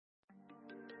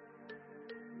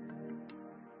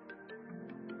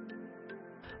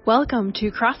Welcome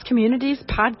to Cross Communities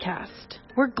Podcast.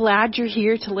 We're glad you're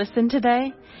here to listen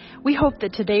today. We hope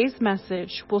that today's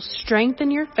message will strengthen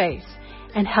your faith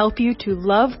and help you to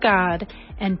love God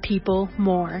and people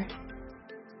more.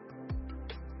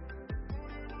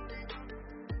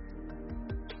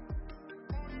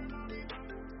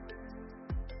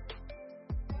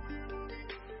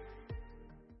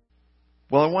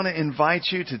 Well, I want to invite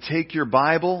you to take your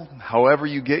Bible, however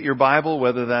you get your Bible,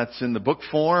 whether that's in the book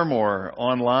form or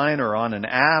online or on an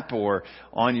app or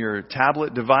on your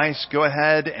tablet device. Go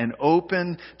ahead and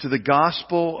open to the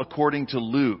Gospel according to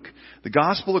Luke. The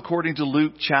Gospel according to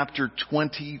Luke chapter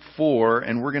 24,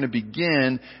 and we're going to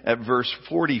begin at verse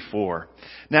 44.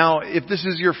 Now, if this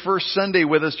is your first Sunday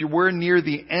with us, we're near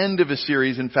the end of a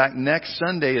series. In fact, next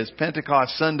Sunday is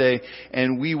Pentecost Sunday,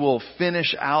 and we will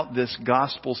finish out this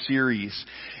Gospel series.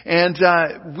 And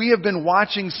we have been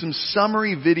watching some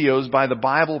summary videos by the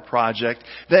Bible Project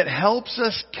that helps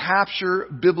us capture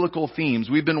biblical themes.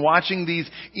 We've been watching these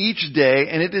each day,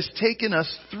 and it has taken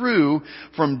us through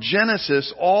from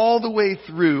Genesis all the way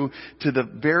through to the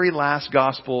very last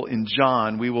Gospel in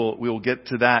John. We will get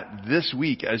to that this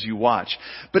week as you watch.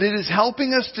 But it is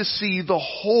helping us to see the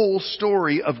whole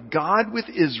story of God with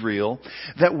Israel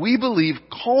that we believe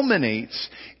culminates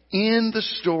in the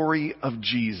story of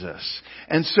Jesus.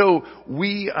 And so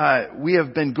we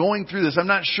have been going through this. I'm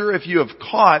not sure if you have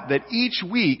caught that each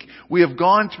week we have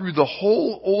gone through the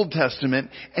whole Old Testament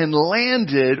and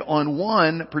landed on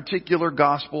one particular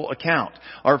gospel account.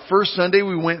 Our first Sunday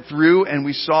we went through and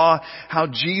we saw how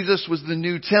Jesus was the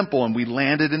new temple, and we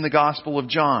landed in the Gospel of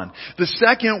John. The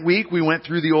second week we went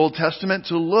through the Old Testament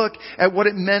to look at what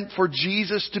it meant for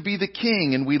Jesus to be the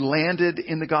king, and we landed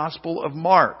in the Gospel of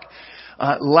Mark.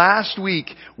 Last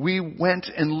week, we went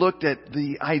and looked at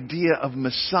the idea of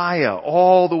Messiah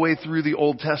all the way through the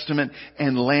Old Testament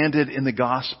and landed in the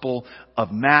Gospel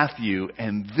of Matthew.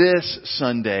 And this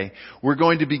Sunday, we're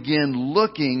going to begin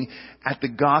looking at the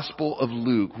Gospel of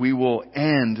Luke. We will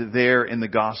end there in the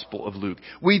Gospel of Luke.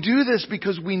 We do this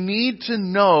because we need to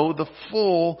know the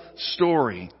full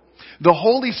story. The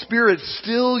Holy Spirit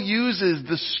still uses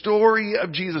the story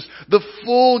of Jesus, the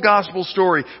full gospel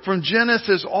story, from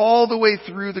Genesis all the way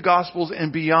through the Gospels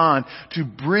and beyond, to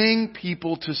bring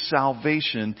people to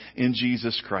salvation in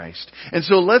Jesus Christ. And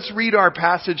so let's read our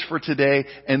passage for today,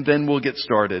 and then we'll get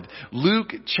started.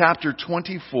 Luke chapter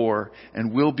 24,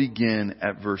 and we'll begin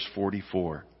at verse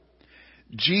 44.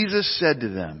 Jesus said to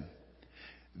them,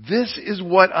 "This is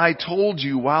what I told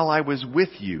you while I was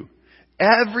with you.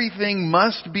 Everything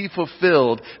must be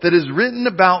fulfilled that is written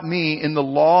about me in the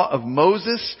law of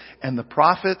Moses and the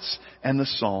prophets and the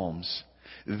Psalms."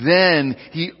 Then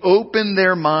he opened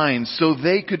their minds so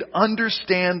they could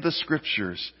understand the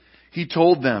scriptures. He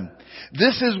told them,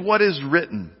 "This is what is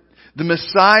written. The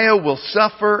Messiah will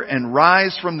suffer and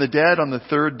rise from the dead on the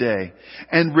third day,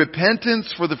 and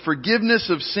repentance for the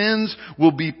forgiveness of sins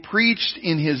will be preached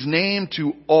in His name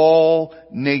to all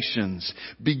nations,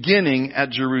 beginning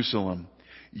at Jerusalem.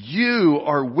 You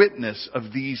are witness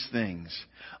of these things.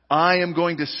 I am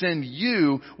going to send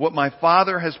you what my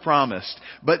Father has promised,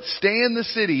 but stay in the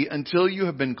city until you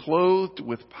have been clothed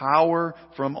with power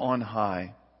from on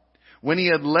high." When he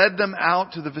had led them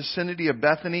out to the vicinity of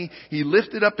Bethany, he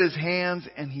lifted up his hands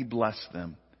and he blessed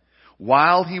them.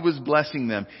 While he was blessing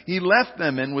them, he left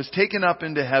them and was taken up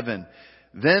into heaven.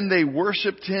 Then they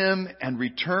worshipped him and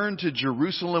returned to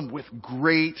Jerusalem with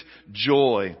great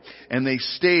joy. And they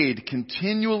stayed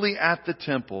continually at the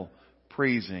temple,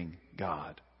 praising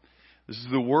God. This is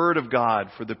the word of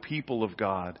God for the people of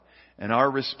God. And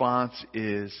our response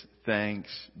is,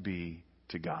 thanks be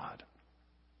to God.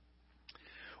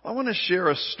 I want to share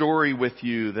a story with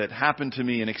you that happened to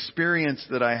me, an experience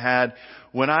that I had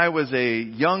when I was a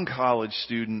young college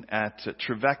student at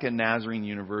Trevecca Nazarene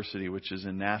University, which is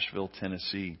in Nashville,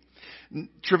 Tennessee.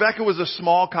 Trevecca was a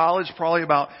small college, probably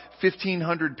about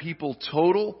 1,500 people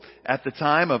total at the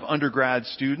time of undergrad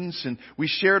students, and we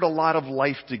shared a lot of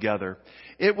life together.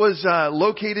 It was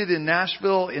located in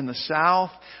Nashville in the South,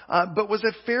 but was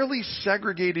a fairly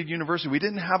segregated university. We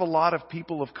didn't have a lot of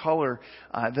people of color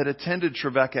that attended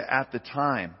Trevecca at the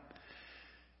time.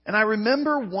 And I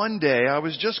remember one day I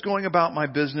was just going about my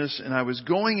business and I was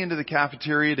going into the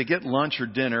cafeteria to get lunch or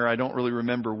dinner. I don't really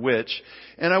remember which.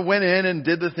 And I went in and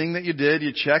did the thing that you did.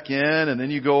 You check in and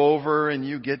then you go over and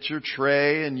you get your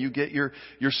tray and you get your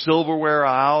silverware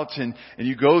out and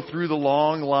you go through the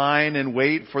long line and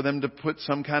wait for them to put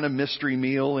some kind of mystery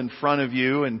meal in front of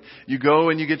you. And you go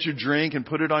and you get your drink and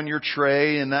put it on your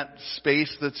tray in that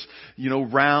space that's,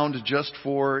 round just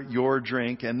for your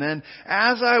drink. And then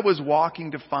as I was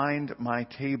walking to find my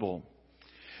table,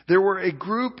 There were a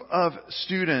group of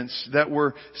students that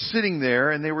were sitting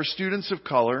there, and they were students of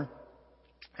color.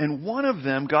 And one of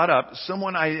them got up,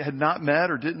 someone I had not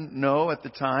met or didn't know at the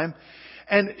time,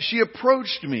 and she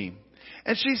approached me.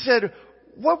 And she said,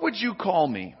 "What would you call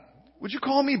me? Would you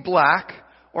call me black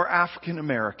or African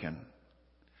American?"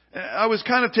 I was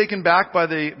kind of taken back by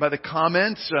the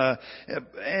comments,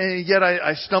 and yet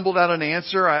I stumbled out an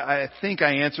answer. I think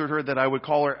I answered her that I would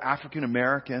call her African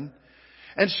American.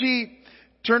 And she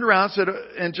turned around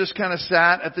and just kind of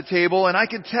sat at the table, and I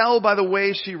could tell by the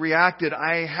way she reacted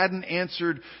I hadn't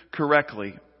answered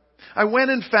correctly. I went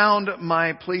and found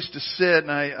my place to sit,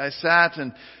 and I sat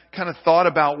and kind of thought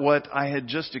about what I had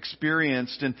just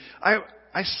experienced. And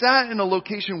I sat in a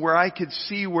location where I could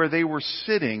see where they were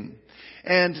sitting.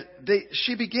 And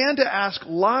she began to ask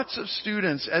lots of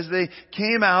students as they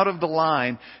came out of the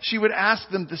line. She would ask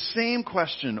them the same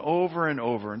question over and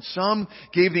over. And some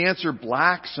gave the answer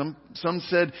black. Some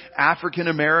said African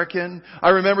American. I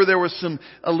remember there was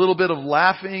a little bit of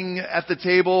laughing at the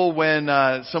table when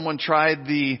someone tried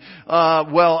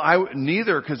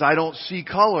neither, because I don't see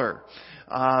color.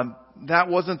 That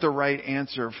wasn't the right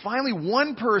answer. Finally,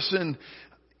 one person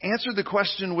answered the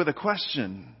question with a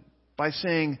question by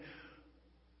saying,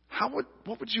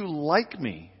 what would you like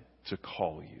me to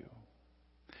call you?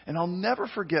 And I'll never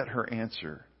forget her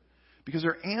answer, because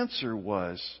her answer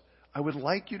was, I would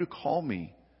like you to call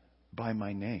me by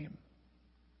my name.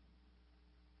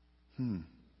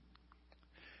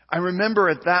 I remember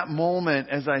at that moment,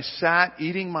 as I sat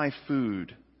eating my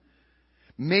food,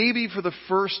 maybe for the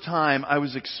first time I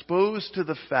was exposed to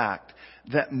the fact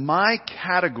that my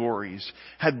categories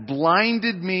had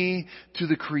blinded me to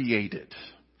the created.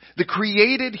 The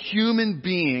created human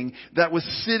being that was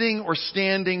sitting or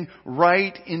standing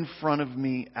right in front of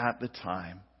me at the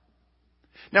time.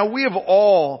 Now, we have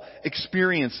all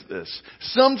experienced this.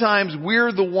 Sometimes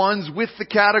we're the ones with the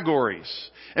categories,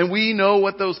 and we know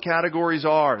what those categories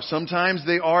are. Sometimes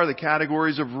they are the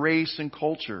categories of race and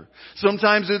culture.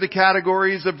 Sometimes they're the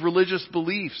categories of religious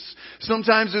beliefs.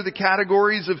 Sometimes they're the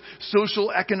categories of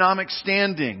social economic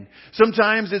standing.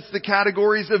 Sometimes it's the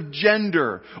categories of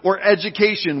gender or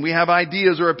education. We have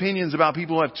ideas or opinions about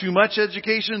people who have too much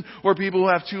education or people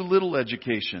who have too little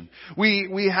education.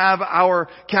 We have our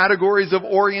categories of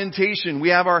orientation. We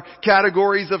have our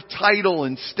categories of title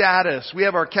and status. We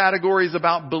have our categories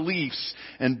about beliefs.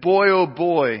 And boy, oh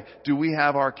boy, do we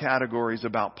have our categories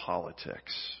about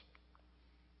politics.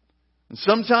 And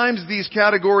sometimes these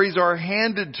categories are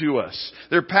handed to us.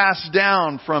 They're passed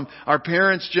down from our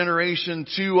parents' generation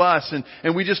to us.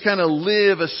 And we just kind of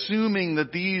live assuming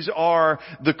that these are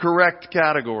the correct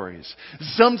categories.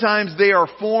 Sometimes they are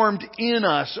formed in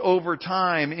us over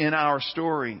time in our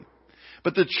story.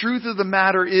 But the truth of the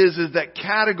matter is that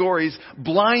categories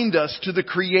blind us to the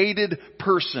created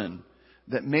person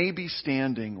that may be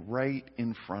standing right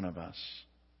in front of us.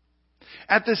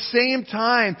 At the same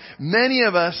time, many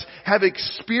of us have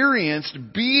experienced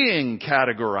being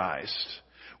categorized.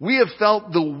 We have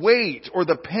felt the weight or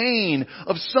the pain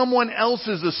of someone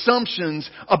else's assumptions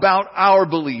about our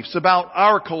beliefs, about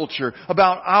our culture,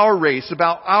 about our race,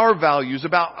 about our values,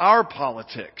 about our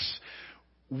politics.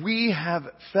 We have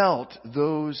felt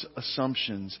those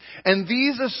assumptions. And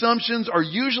these assumptions are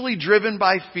usually driven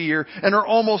by fear and are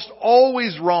almost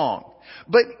always wrong.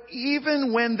 But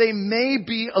even when they may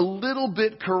be a little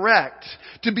bit correct,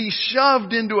 to be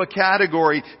shoved into a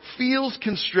category feels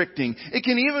constricting. It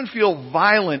can even feel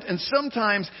violent, and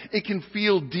sometimes it can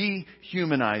feel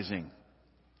dehumanizing.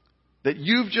 That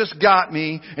you've just got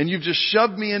me and you've just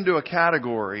shoved me into a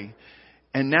category,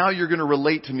 and now you're going to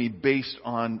relate to me based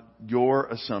on your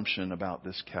assumption about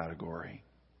this category.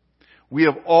 We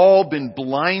have all been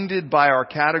blinded by our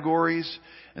categories,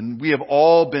 and we have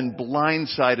all been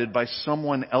blindsided by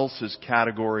someone else's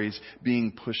categories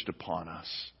being pushed upon us.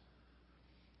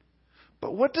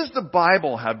 But what does the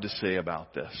Bible have to say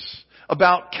about this?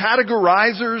 About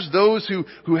categorizers, those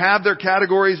who have their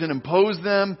categories and impose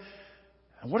them?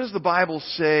 And what does the Bible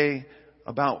say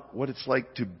about what it's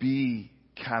like to be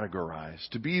categorized,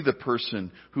 to be the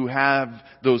person who have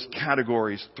those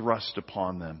categories thrust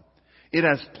upon them? It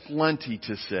has plenty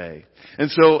to say. And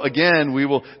so again, we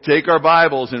will take our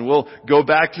Bibles and we'll go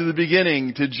back to the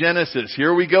beginning, to Genesis.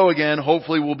 Here we go again.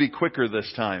 Hopefully we'll be quicker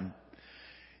this time.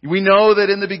 We know that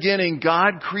in the beginning,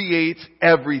 God creates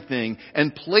everything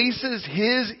and places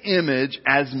His image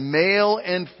as male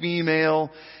and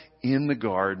female in the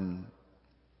garden.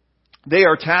 They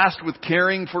are tasked with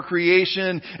caring for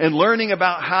creation and learning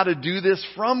about how to do this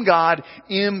from God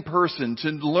in person, to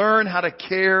learn how to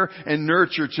care and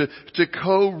nurture, to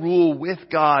co-rule with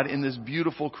God in this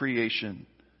beautiful creation.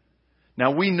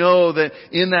 Now we know that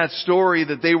in that story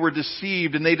that they were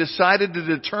deceived and they decided to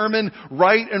determine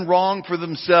right and wrong for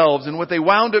themselves. And what they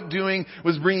wound up doing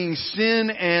was bringing sin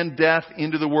and death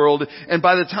into the world. And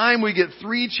by the time we get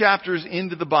 3 chapters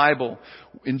into the Bible,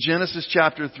 in Genesis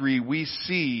chapter 3, we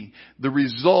see the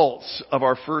results of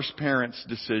our first parents'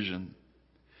 decision.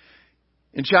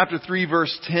 In chapter 3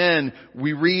 verse 10,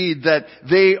 we read that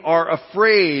they are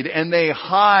afraid and they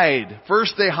hide.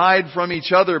 First they hide from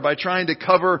each other by trying to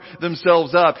cover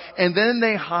themselves up. And then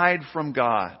they hide from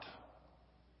God.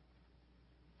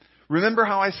 Remember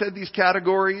how I said these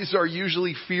categories are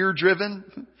usually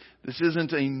fear-driven? This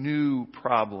isn't a new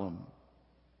problem.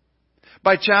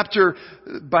 By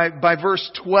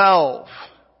verse 12,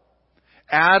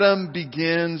 Adam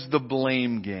begins the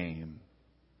blame game.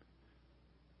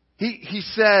 He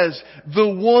says, the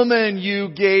woman you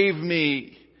gave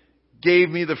me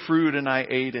the fruit and I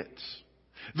ate it.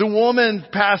 The woman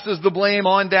passes the blame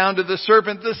on down to the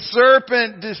serpent. The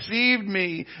serpent deceived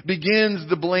me, begins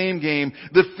the blame game.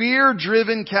 The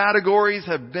fear-driven categories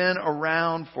have been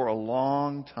around for a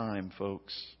long time,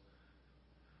 folks.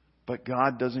 But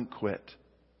God doesn't quit.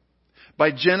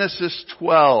 By Genesis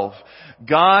 12,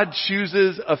 God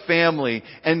chooses a family,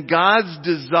 and God's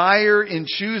desire in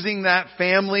choosing that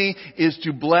family is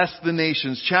to bless the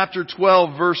nations. Chapter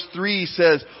 12, verse 3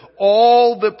 says,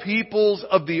 all the peoples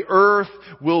of the earth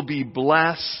will be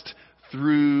blessed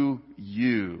through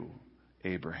you,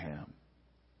 Abraham.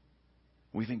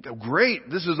 We think, oh, great,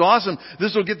 this is awesome.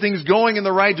 This will get things going in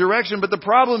the right direction. But the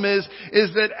problem is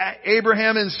that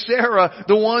Abraham and Sarah,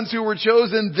 the ones who were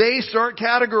chosen, they start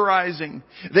categorizing.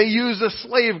 They use a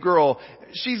slave girl.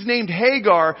 She's named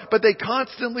Hagar, but they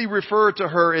constantly refer to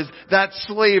her as that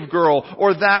slave girl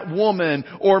or that woman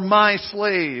or my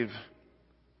slave.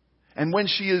 And when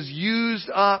she is used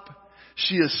up,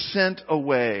 she is sent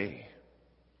away.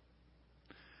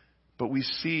 But we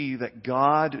see that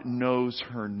God knows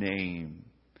her name.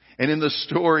 And in the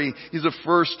story, He's the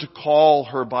first to call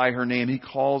her by her name. He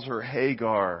calls her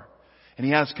Hagar. And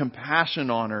He has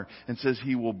compassion on her and says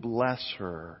He will bless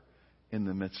her in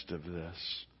the midst of this.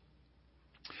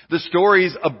 The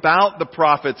stories about the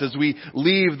prophets, as we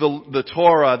leave the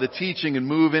Torah, the teaching, and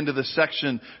move into the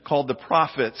section called the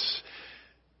prophets,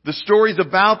 the stories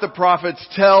about the prophets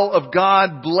tell of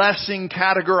God blessing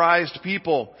categorized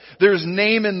people. There's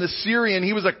Naaman the Syrian.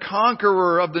 He was a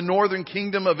conqueror of the northern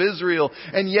kingdom of Israel.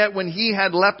 And yet when he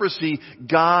had leprosy,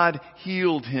 God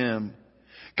healed him.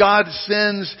 God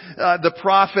sends the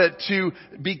prophet to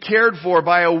be cared for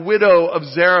by a widow of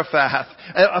Zarephath,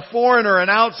 a foreigner, an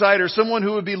outsider, someone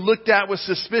who would be looked at with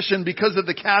suspicion because of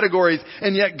the categories,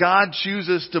 and yet God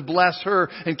chooses to bless her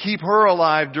and keep her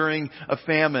alive during a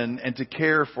famine and to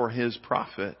care for His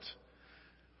prophet.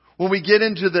 When we get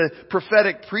into the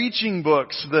prophetic preaching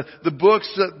books, the books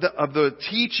of the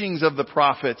teachings of the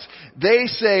prophets, they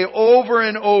say over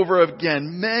and over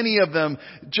again, many of them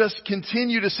just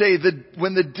continue to say that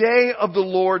when the day of the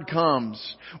Lord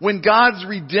comes, when God's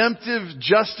redemptive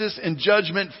justice and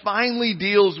judgment finally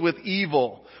deals with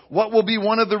evil, what will be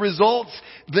one of the results?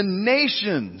 The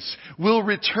nations will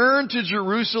return to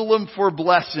Jerusalem for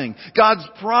blessing. God's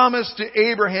promise to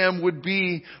Abraham would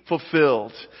be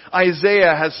fulfilled.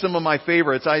 Isaiah has some of my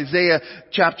favorites. Isaiah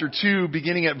chapter 2,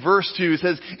 beginning at verse 2,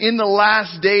 says, in the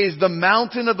last days, the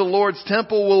mountain of the Lord's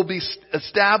temple will be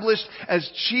established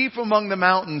as chief among the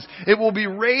mountains. It will be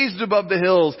raised above the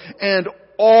hills, and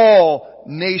all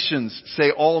nations,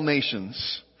 say all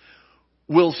nations,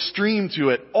 will stream to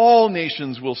it. All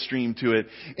nations will stream to it.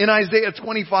 In Isaiah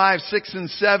 25, 6 and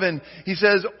 7, he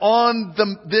says, on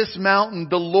this mountain,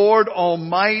 the Lord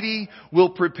Almighty will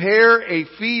prepare a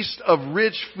feast of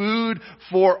rich food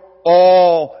for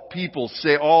all peoples.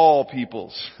 Say all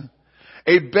peoples.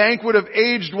 A banquet of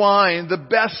aged wine, the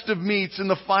best of meats and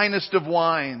the finest of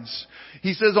wines.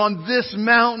 He says, on this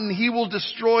mountain He will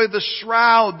destroy the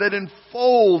shroud that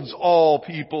enfolds all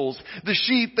peoples, the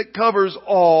sheet that covers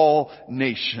all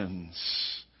nations.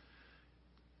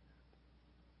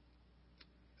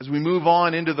 As we move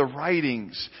on into the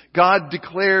writings, God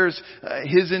declares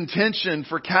His intention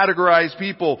for categorized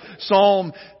people.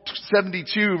 Psalm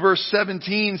 72 verse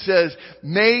 17 says,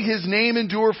 may His name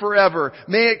endure forever.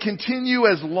 May it continue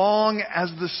as long as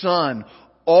the sun.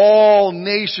 All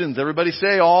nations, everybody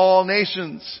say all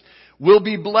nations, will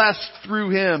be blessed through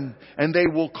Him, and they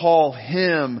will call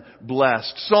Him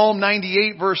blessed. Psalm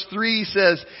 98 verse 3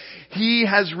 says, He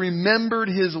has remembered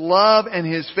His love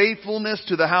and His faithfulness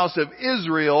to the house of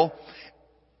Israel.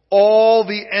 All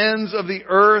the ends of the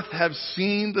earth have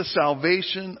seen the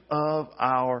salvation of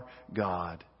our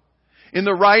God. In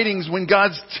the writings, when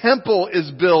God's temple is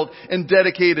built and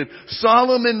dedicated,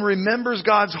 Solomon remembers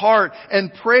God's heart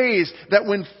and prays that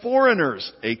when foreigners,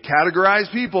 a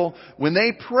categorized people, when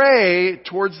they pray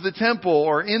towards the temple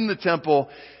or in the temple,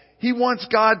 he wants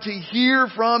God to hear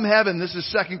from heaven. This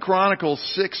is 2 Chronicles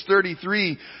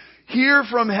 6:33. Hear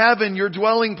from heaven your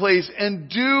dwelling place and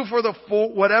do for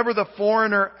whatever the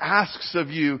foreigner asks of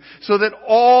you, so that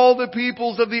all the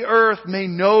peoples of the earth may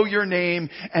know your name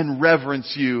and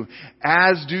reverence you,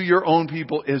 as do your own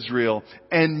people Israel,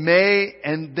 and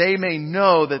they may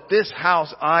know that this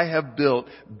house I have built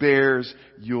bears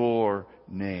your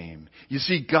name. You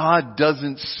see, God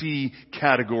doesn't see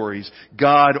categories.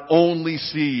 God only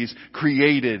sees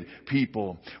created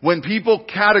people. When people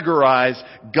categorize,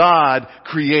 God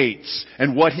creates.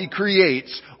 And what He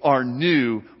creates are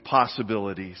new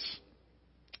possibilities.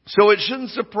 So it shouldn't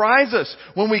surprise us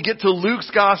when we get to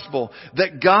Luke's gospel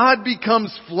that God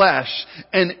becomes flesh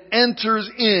and enters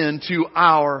into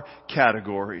our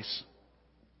categories.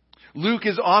 Luke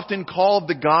is often called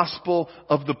the gospel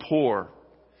of the poor.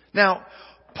 Now,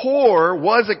 poor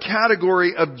was a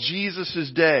category of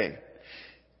Jesus' day.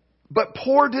 But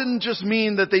poor didn't just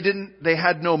mean that they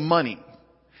had no money.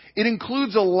 It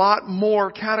includes a lot more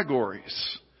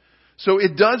categories. So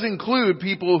it does include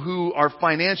people who are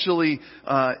financially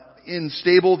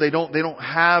unstable. They don't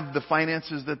have the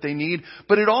finances that they need.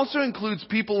 But it also includes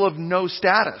people of no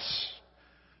status.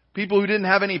 People who didn't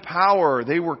have any power.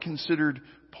 They were considered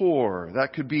poor.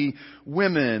 That could be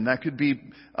women. That could be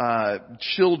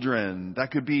children.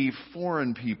 That could be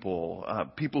foreign people.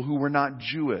 People who were not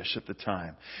Jewish at the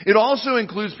time. It also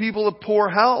includes people of poor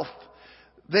health.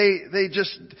 They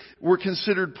just were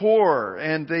considered poor,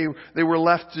 and they were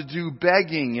left to do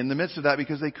begging in the midst of that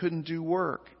because they couldn't do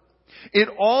work. It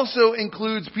also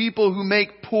includes people who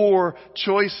make poor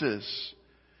choices.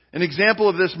 An example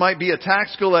of this might be a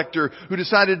tax collector who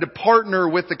decided to partner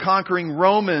with the conquering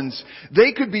Romans.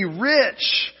 They could be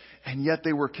rich, and yet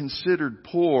they were considered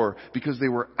poor because they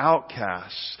were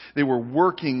outcasts. They were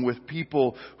working with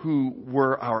people who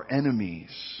were our enemies.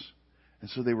 And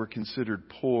so they were considered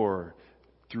poor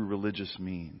through religious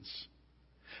means.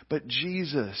 But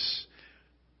Jesus,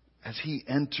 as He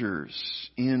enters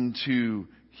into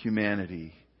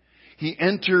humanity, He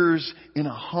enters in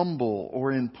a humble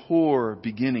or in poor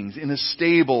beginnings, in a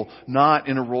stable, not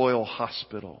in a royal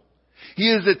hospital. He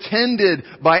is attended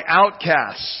by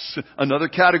outcasts, another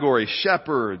category,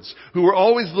 shepherds, who were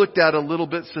always looked at a little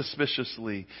bit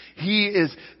suspiciously. He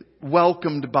is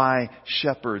welcomed by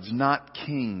shepherds, not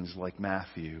kings like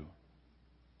Matthew.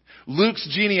 Luke's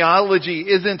genealogy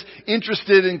isn't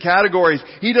interested in categories.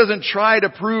 He doesn't try to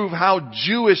prove how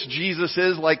Jewish Jesus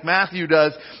is like Matthew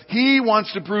does. He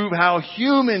wants to prove how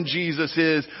human Jesus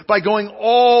is by going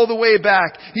all the way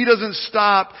back. He doesn't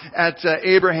stop at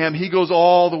Abraham. He goes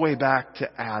all the way back to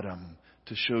Adam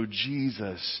to show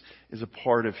Jesus is a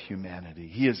part of humanity.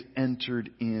 He has entered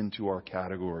into our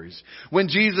categories. When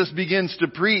Jesus begins to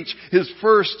preach, His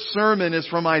first sermon is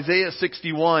from Isaiah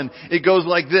 61. It goes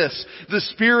like this: "The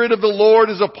Spirit of the Lord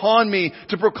is upon me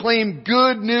to proclaim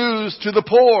good news to the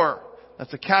poor."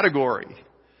 That's a category.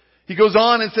 He goes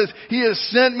on and says, "He has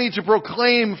sent me to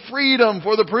proclaim freedom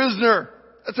for the prisoner."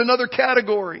 That's another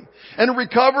category. "And a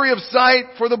recovery of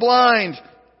sight for the blind."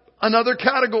 Another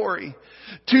category.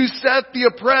 "To set the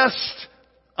oppressed."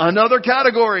 Another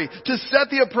category. "To set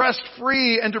the oppressed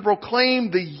free and to proclaim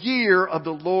the year of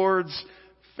the Lord's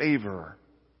favor."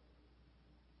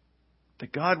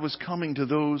 That God was coming to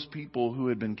those people who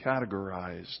had been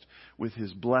categorized with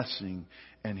His blessing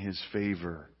and His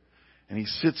favor. And He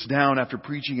sits down after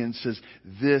preaching and says,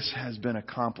 "This has been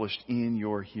accomplished in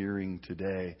your hearing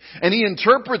today." And He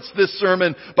interprets this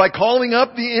sermon by calling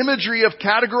up the imagery of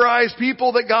categorized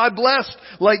people that God blessed,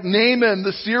 like Naaman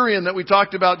the Syrian that we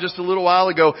talked about just a little while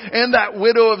ago, and that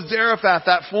widow of Zarephath,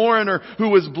 that foreigner who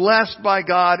was blessed by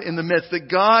God in the midst, that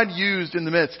God used in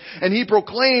the midst. And He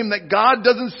proclaimed that God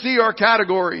doesn't see our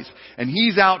categories, and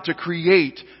He's out to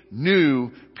create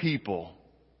new people.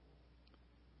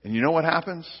 And you know what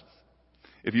happens?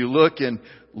 If you look in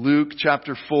Luke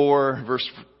chapter 4, verse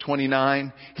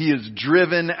 29, he is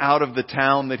driven out of the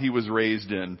town that he was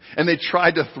raised in. And they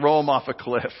tried to throw him off a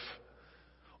cliff.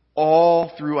 All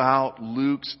throughout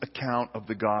Luke's account of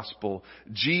the gospel,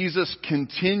 Jesus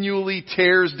continually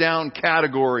tears down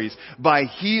categories by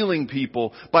healing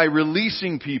people, by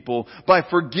releasing people, by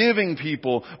forgiving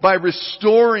people, by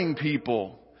restoring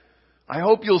people. I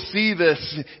hope you'll see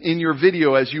this in your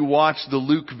video as you watch the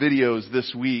Luke videos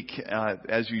this week,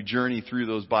 as you journey through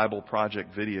those Bible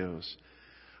Project videos.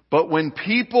 But when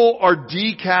people are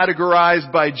decategorized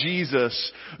by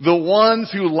Jesus, the ones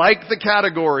who like the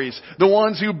categories, the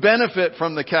ones who benefit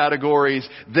from the categories,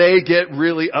 they get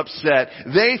really upset.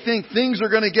 They think things are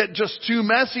going to get just too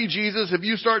messy, Jesus, if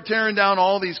you start tearing down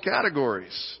all these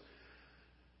categories.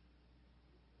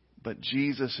 But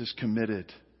Jesus is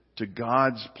committed to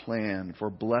God's plan for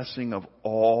blessing of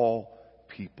all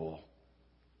people.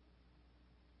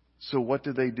 So what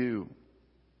do they do?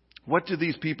 What do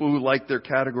these people who like their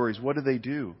categories, what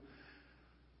do?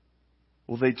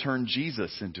 Well, they turn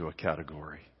Jesus into a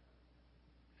category.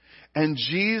 And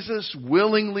Jesus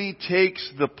willingly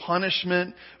takes the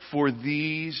punishment for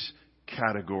these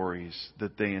categories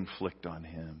that they inflict on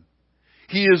him.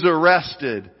 He is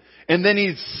arrested, and then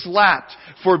he's slapped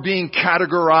for being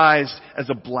categorized as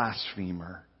a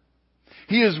blasphemer.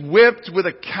 He is whipped with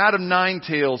a cat of nine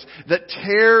tails that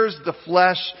tears the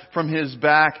flesh from his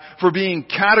back for being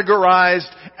categorized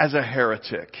as a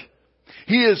heretic.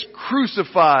 He is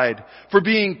crucified for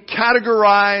being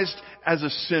categorized as a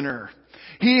sinner.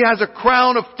 He has a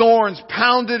crown of thorns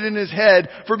pounded in his head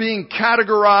for being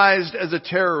categorized as a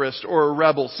terrorist or a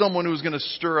rebel, someone who's going to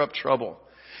stir up trouble.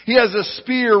 He has a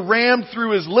spear rammed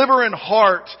through his liver and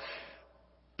heart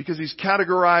because he's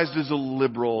categorized as a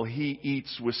liberal. He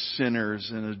eats with sinners,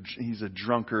 and he's a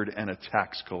drunkard and a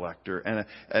tax collector,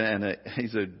 and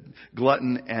he's a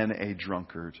glutton and a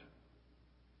drunkard.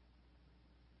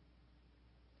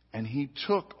 And he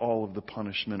took all of the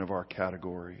punishment of our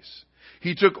categories.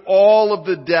 He took all of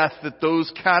the death that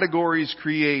those categories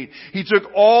create. He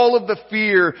took all of the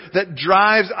fear that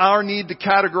drives our need to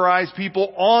categorize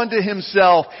people onto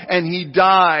himself, and he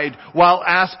died while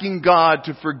asking God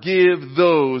to forgive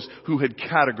those who had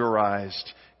categorized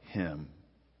him.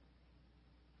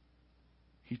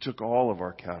 He took all of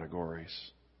our categories.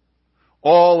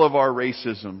 All of our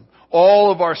racism,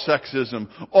 all of our sexism,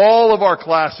 all of our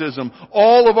classism,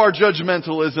 all of our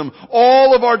judgmentalism,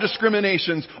 all of our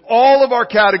discriminations, all of our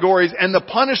categories, and the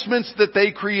punishments that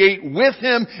they create with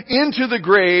him into the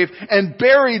grave, and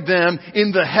buried them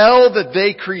in the hell that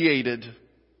they created.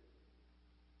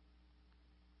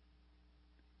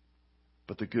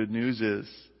 But the good news is,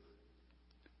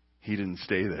 he didn't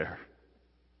stay there.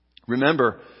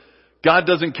 Remember, God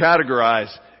doesn't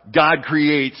categorize. God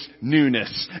creates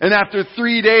newness. And after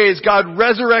 3 days, God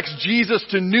resurrects Jesus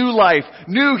to new life,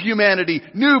 new humanity,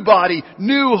 new body,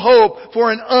 new hope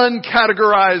for an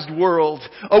uncategorized world.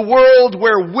 A world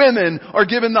where women are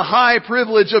given the high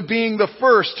privilege of being the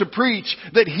first to preach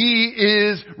that He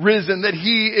is risen, that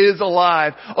He is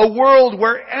alive. A world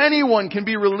where anyone can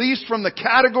be released from the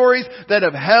categories that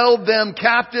have held them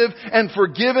captive and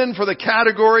forgiven for the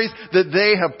categories that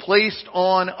they have placed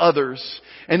on others.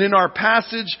 And in our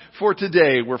passage for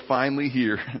today, we're finally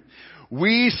here.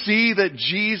 We see that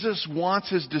Jesus wants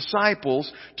His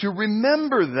disciples to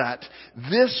remember that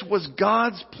this was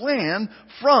God's plan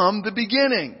from the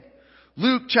beginning.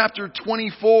 Luke chapter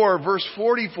 24, verse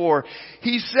 44,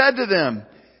 He said to them,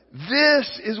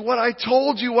 "This is what I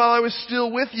told you while I was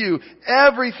still with you.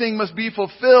 Everything must be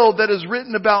fulfilled that is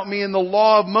written about me in the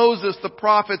law of Moses, the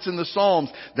prophets, and the Psalms."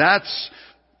 That's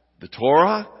the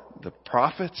Torah, the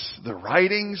prophets, the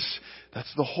writings.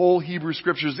 That's the whole Hebrew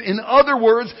Scriptures. In other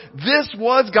words, this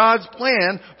was God's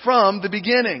plan from the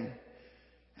beginning.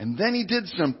 And then He did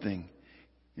something.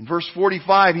 In verse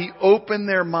 45, He opened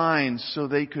their minds so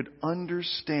they could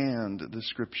understand the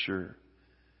Scripture.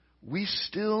 We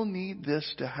still need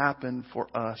this to happen for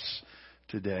us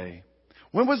today.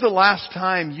 When was the last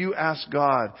time you asked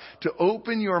God to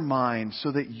open your mind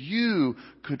so that you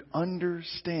could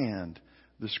understand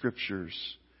the Scriptures?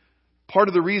 Part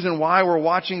of the reason why we're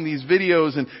watching these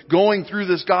videos and going through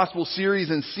this gospel series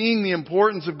and seeing the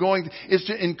importance of going is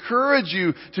to encourage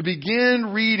you to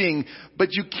begin reading.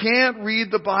 But you can't read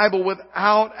the Bible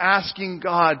without asking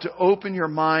God to open your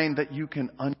mind that you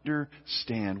can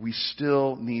understand. We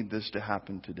still need this to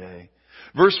happen today.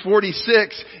 Verse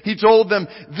 46, He told them,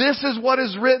 "This is what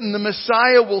is written, the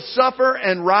Messiah will suffer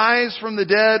and rise from the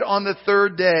dead on the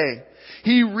third day."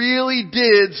 He really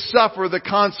did suffer the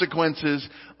consequences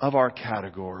of our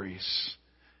categories.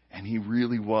 And He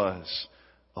really was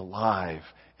alive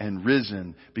and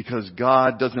risen, because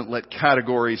God doesn't let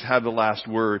categories have the last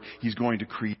word. He's going to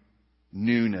create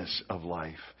newness of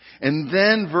life. And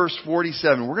then verse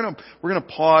 47, we're going to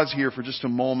pause here for just a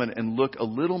moment and look a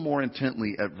little more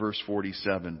intently at verse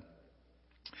 47.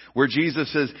 Where Jesus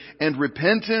says, "And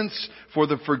repentance for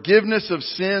the forgiveness of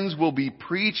sins will be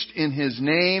preached in His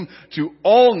name to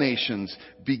all nations,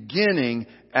 beginning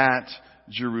at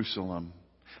Jerusalem."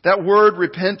 That word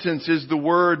repentance is the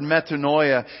word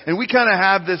metanoia. And we kind of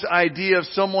have this idea of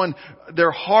someone, their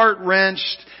heart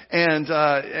wrenched and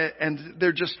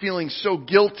they're just feeling so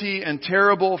guilty and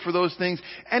terrible for those things.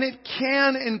 And it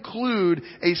can include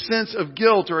a sense of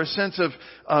guilt or a sense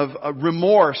of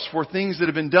remorse for things that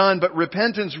have been done. But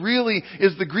repentance really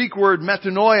is the Greek word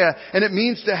metanoia, and it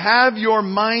means to have your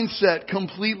mindset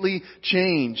completely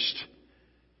changed.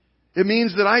 It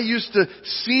means that I used to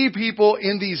see people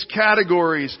in these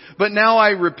categories, but now I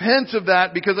repent of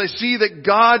that because I see that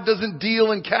God doesn't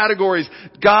deal in categories.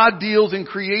 God deals in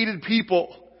created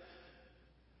people.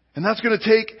 And that's going to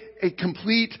take a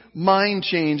complete mind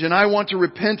change, and I want to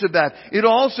repent of that. It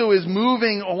also is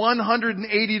moving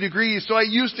 180 degrees. So I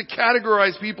used to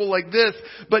categorize people like this,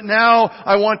 but now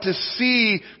I want to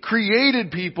see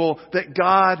created people that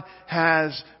God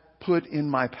has put in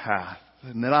my path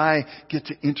and that I get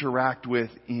to interact with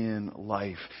in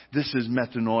life. This is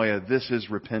metanoia. This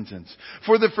is repentance.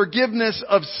 For the forgiveness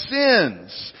of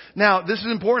sins. Now, this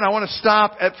is important. I want to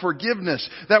stop at forgiveness.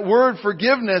 That word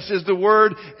forgiveness is the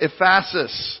word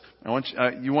ephasis.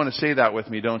 You want to say that with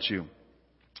me, don't you?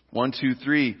 1, 2,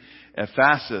 3.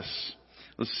 Ephasis.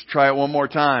 Let's try it one more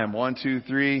time. 1, 2,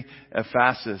 3,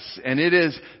 ephasis. And it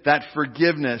is that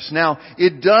forgiveness. Now,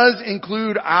 it does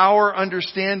include our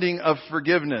understanding of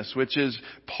forgiveness, which is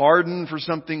pardon for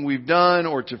something we've done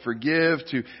or to forgive,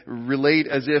 to relate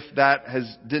as if that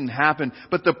didn't happen.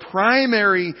 But the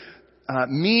primary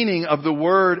meaning of the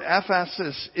word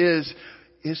ephasis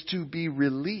is to be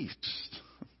released.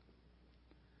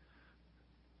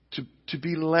 To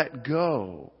be let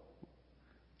go.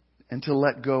 And to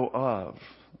let go of.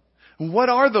 What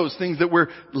are those things that we're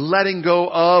letting go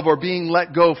of or being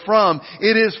let go from?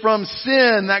 It is from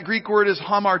sin. That Greek word is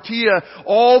hamartia.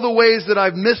 All the ways that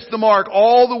I've missed the mark.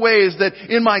 All the ways that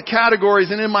in my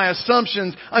categories and in my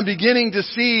assumptions, I'm beginning to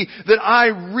see that I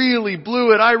really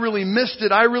blew it. I really missed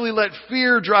it. I really let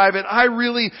fear drive it. I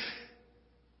really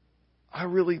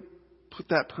put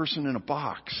that person in a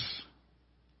box.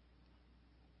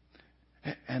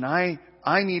 And I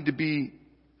need to be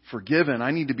forgiven.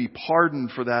 I need to be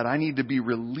pardoned for that. I need to be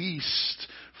released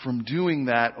from doing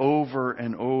that over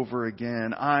and over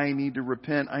again. I need to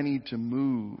repent. I need to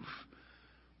move.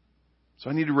 So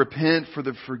I need to repent for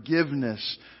the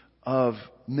forgiveness of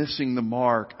missing the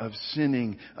mark, of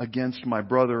sinning against my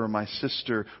brother or my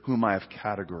sister whom I have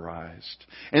categorized.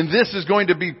 And this is going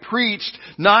to be preached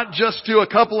not just to a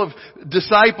couple of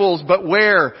disciples, but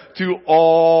where? To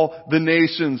all the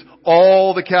nations,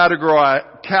 all the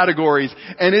categories.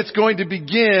 And it's going to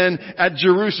begin at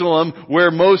Jerusalem,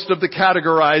 where most of the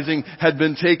categorizing had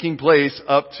been taking place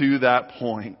up to that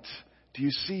point. Do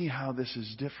you see how this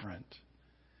is different?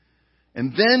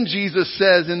 And then Jesus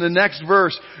says in the next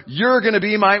verse, you're going to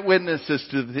be my witnesses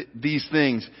to these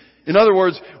things. In other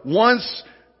words, once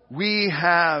we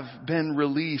have been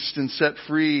released and set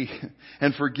free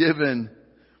and forgiven,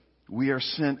 we are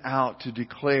sent out to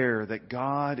declare that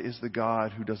God is the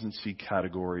God who doesn't see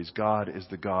categories. God is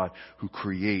the God who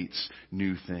creates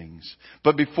new things.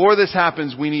 But before this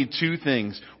happens, we need two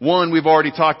things. One, we've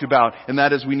already talked about, and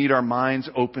that is we need our minds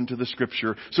open to the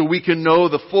Scripture so we can know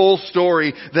the full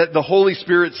story that the Holy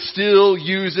Spirit still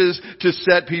uses to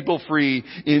set people free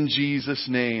in Jesus'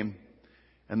 name.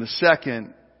 And the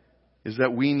second is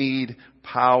that we need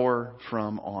power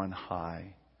from on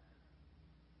high.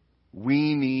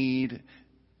 We need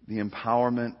the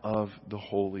empowerment of the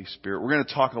Holy Spirit. We're going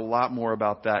to talk a lot more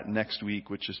about that next week,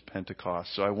 which is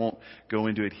Pentecost. So I won't go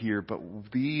into it here, but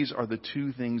these are the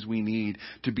two things we need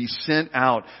to be sent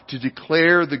out to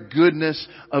declare the goodness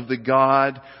of the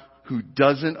God who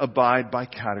doesn't abide by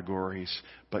categories,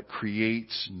 but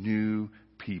creates new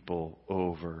people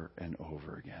over and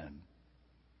over again.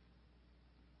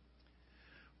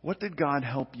 What did God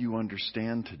help you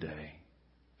understand today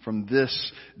from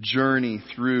this journey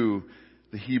through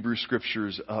the Hebrew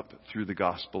Scriptures up through the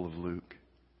Gospel of Luke?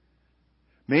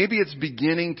 Maybe it's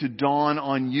beginning to dawn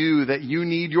on you that you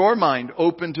need your mind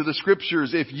open to the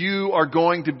Scriptures if you are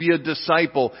going to be a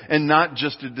disciple and not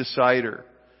just a decider.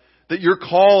 That you're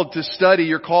called to study,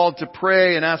 you're called to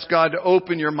pray and ask God to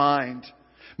open your mind.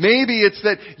 Maybe it's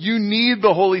that you need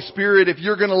the Holy Spirit if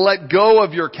you're going to let go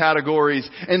of your categories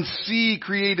and see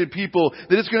created people,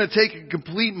 that it's going to take a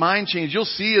complete mind change. You'll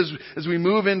see as we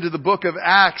move into the book of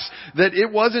Acts that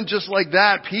it wasn't just like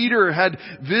that. Peter had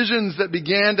visions that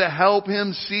began to help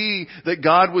him see that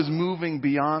God was moving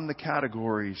beyond the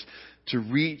categories to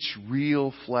reach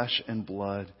real flesh and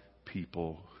blood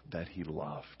people that he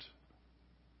loved.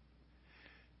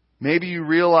 Maybe you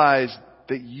realize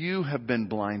that you have been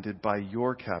blinded by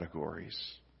your categories.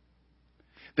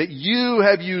 That you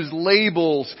have used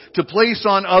labels to place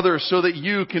on others so that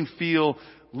you can feel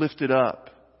lifted up.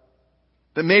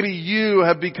 That maybe you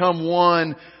have become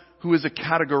one who is a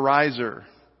categorizer.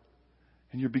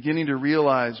 And you're beginning to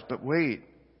realize, but wait,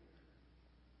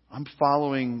 I'm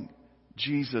following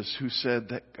Jesus who said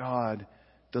that God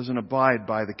doesn't abide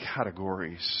by the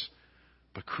categories,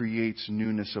 but creates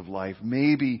newness of life.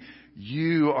 Maybe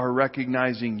you are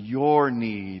recognizing your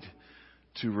need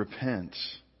to repent,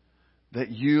 that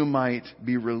you might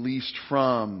be released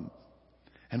from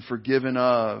and forgiven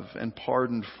of and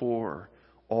pardoned for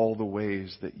all the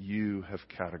ways that you have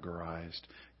categorized.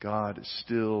 God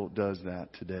still does that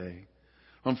today.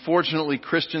 Unfortunately,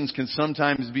 Christians can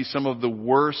sometimes be some of the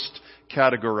worst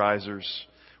categorizers.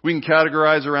 We can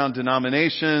categorize around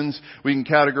denominations. We can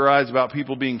categorize about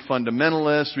people being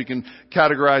fundamentalists. We can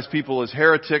categorize people as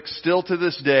heretics still to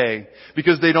this day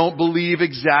because they don't believe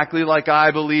exactly like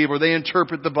I believe, or they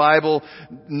interpret the Bible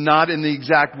not in the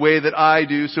exact way that I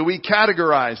do. So we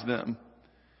categorize them.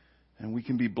 And we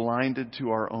can be blinded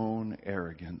to our own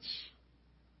arrogance.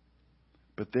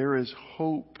 But there is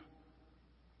hope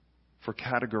for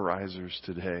categorizers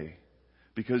today,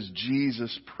 because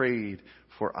Jesus prayed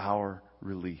for our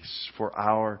release, for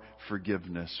our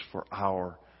forgiveness, for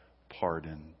our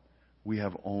pardon. We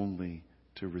have only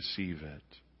to receive it.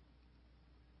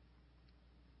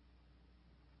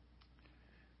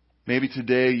 Maybe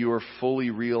today you are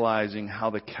fully realizing how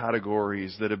the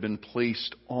categories that have been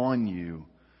placed on you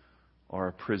are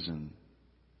a prison.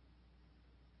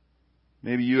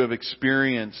 Maybe you have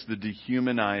experienced the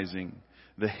dehumanizing,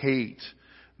 the hate,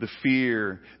 the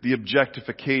fear, the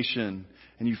objectification,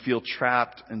 and you feel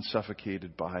trapped and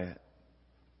suffocated by it.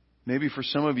 Maybe for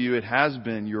some of you it has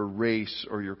been your race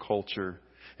or your culture.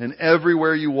 And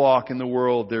everywhere you walk in the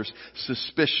world there's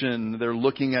suspicion. They're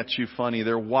looking at you funny.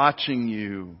 They're watching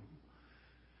you.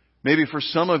 Maybe for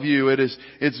some of you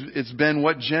it's been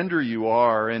what gender you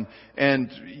are, and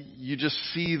you just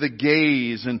see the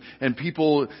gaze and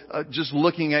people just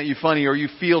looking at you funny, or you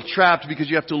feel trapped because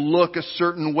you have to look a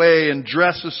certain way and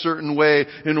dress a certain way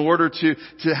in order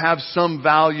to have some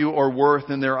value or worth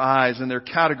in their eyes, and their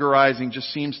categorizing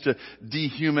just seems to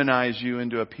dehumanize you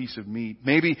into a piece of meat.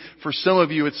 Maybe for some of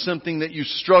you it's something that you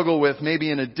struggle with, maybe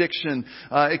an addiction.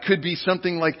 It could be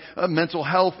something like a mental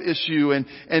health issue,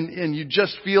 and you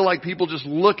just feel like people just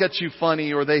look at you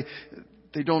funny, or they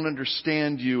don't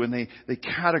understand you, and they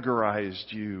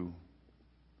categorized you.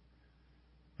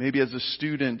 Maybe as a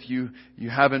student you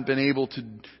haven't been able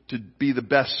to be the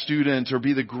best student or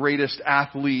be the greatest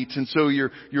athlete, and so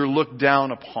you're looked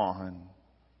down upon.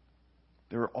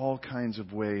 There are all kinds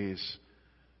of ways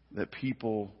that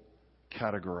people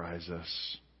categorize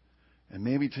us. And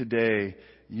maybe today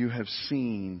you have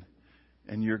seen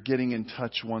and you're getting in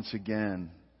touch once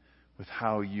again with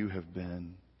how you have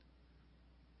been.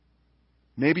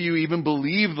 Maybe you even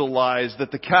believe the lies that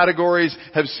the categories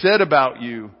have said about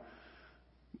you.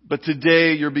 But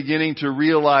today you're beginning to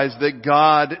realize that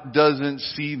God doesn't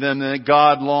see them, and that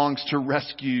God longs to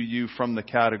rescue you from the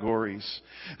categories.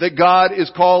 That God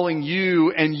is calling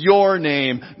you and your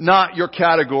name, not your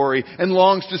category, and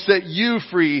longs to set you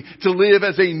free to live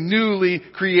as a newly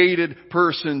created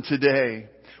person today.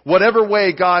 Whatever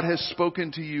way God has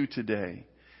spoken to you today,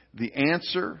 the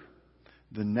answer,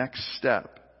 the next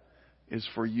step, is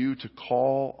for you to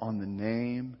call on the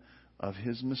name of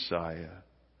His Messiah.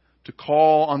 To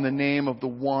call on the name of the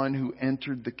one who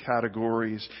entered the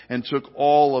categories and took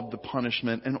all of the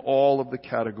punishment and all of the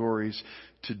categories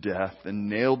to death and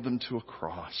nailed them to a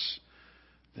cross.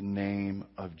 The name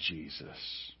of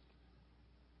Jesus.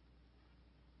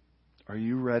 Are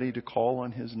you ready to call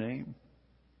on His name?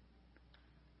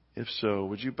 If so,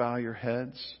 would you bow your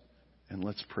heads and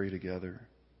let's pray together.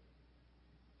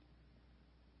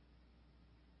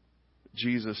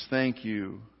 Jesus, thank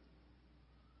you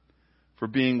for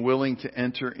being willing to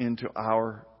enter into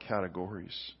our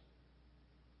categories,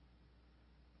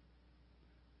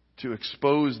 to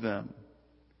expose them,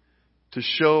 to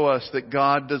show us that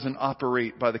God doesn't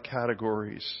operate by the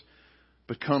categories,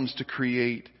 but comes to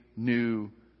create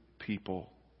new people.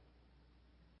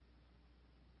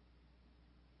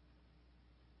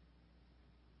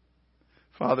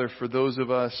 Father, for those of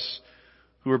us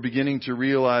who are beginning to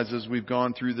realize as we've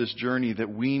gone through this journey that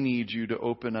we need you to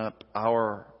open up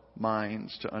our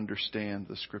minds to understand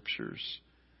the Scriptures,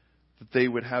 that they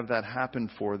would have that happen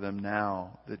for them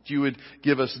now, that you would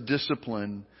give us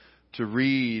discipline to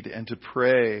read and to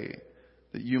pray,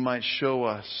 that you might show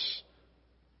us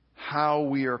how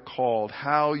we are called,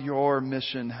 how your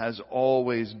mission has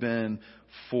always been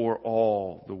for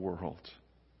all the world.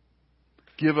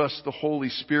 Give us the Holy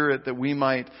Spirit that we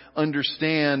might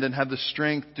understand and have the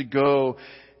strength to go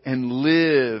and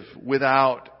live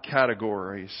without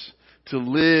categories, to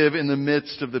live in the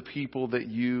midst of the people that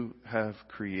you have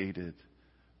created,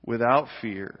 without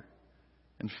fear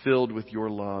and filled with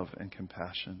your love and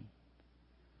compassion.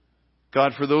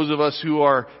 God, for those of us who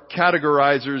are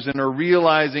categorizers and are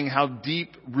realizing how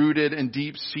deep-rooted and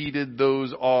deep-seated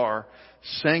those are,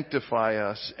 sanctify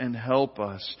us and help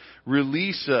us.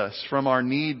 Release us from our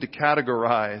need to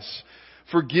categorize.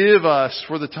 Forgive us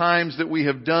for the times that we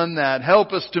have done that.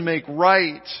 Help us to make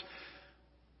right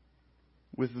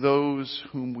with those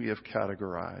whom we have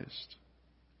categorized.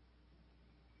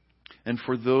 And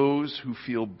for those who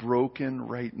feel broken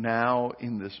right now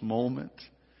in this moment,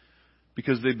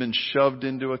 because they've been shoved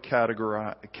into a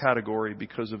category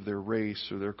because of their race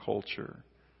or their culture,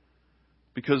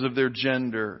 because of their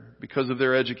gender, because of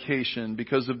their education,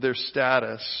 because of their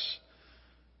status,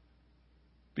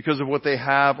 because of what they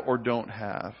have or don't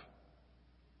have.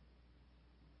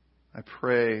 I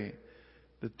pray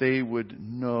that they would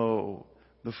know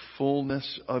the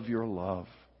fullness of your love,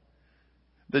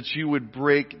 that you would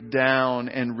break down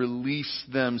and release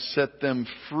them, set them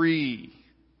free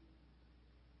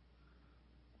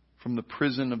from the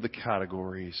prison of the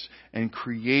categories and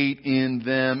create in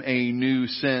them a new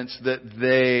sense that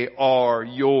they are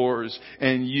yours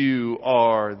and you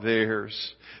are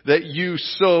theirs. That you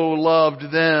so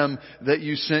loved them that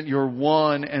you sent your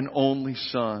one and only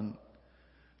Son.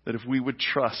 That if we would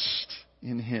trust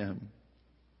in Him,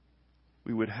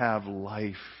 we would have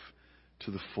life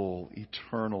to the full,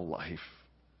 eternal life.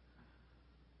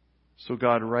 So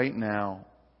God, right now,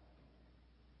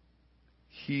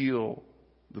 heal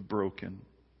the broken.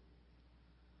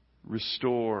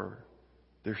 Restore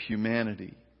their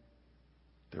humanity,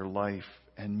 their life,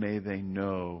 and may they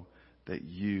know that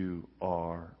you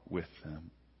are with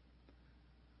them.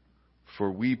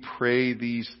 For we pray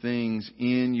these things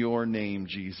in your name,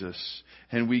 Jesus,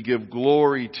 and we give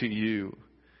glory to you,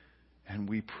 and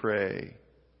we pray.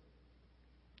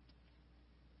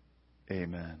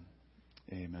 Amen.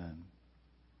 Amen.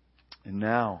 And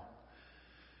now,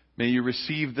 may you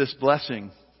receive this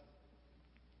blessing.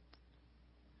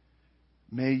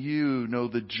 May you know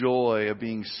the joy of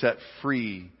being set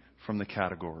free from the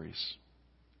categories.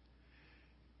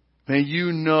 May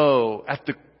you know at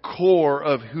the core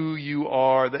of who you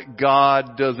are that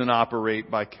God doesn't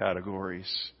operate by categories.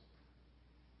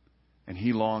 And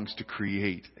He longs to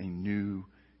create a new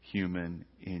human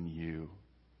in you.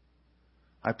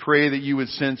 I pray that you would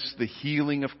sense the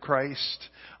healing of Christ.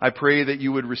 I pray that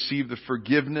you would receive the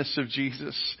forgiveness of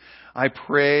Jesus. I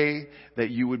pray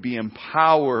that you would be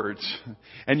empowered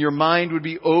and your mind would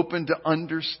be open to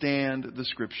understand the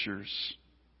Scriptures.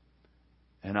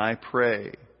 And I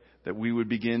pray that we would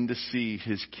begin to see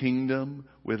His kingdom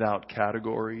without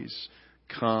categories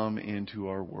come into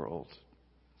our world.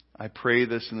 I pray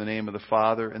this in the name of the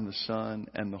Father and the Son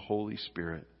and the Holy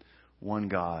Spirit, one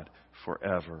God,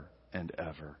 forever and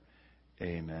ever.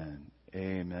 Amen.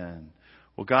 Amen.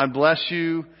 Well, God bless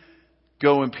you.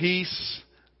 Go in peace.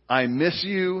 I miss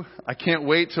you. I can't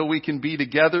wait till we can be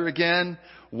together again.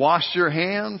 Wash your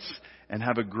hands and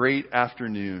have a great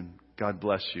afternoon. God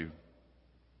bless you.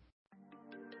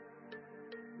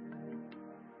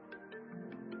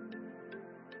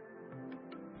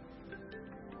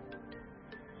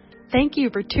 Thank you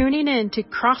for tuning in to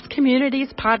Cross Communities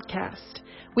Podcast.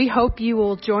 We hope you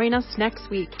will join us next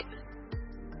week.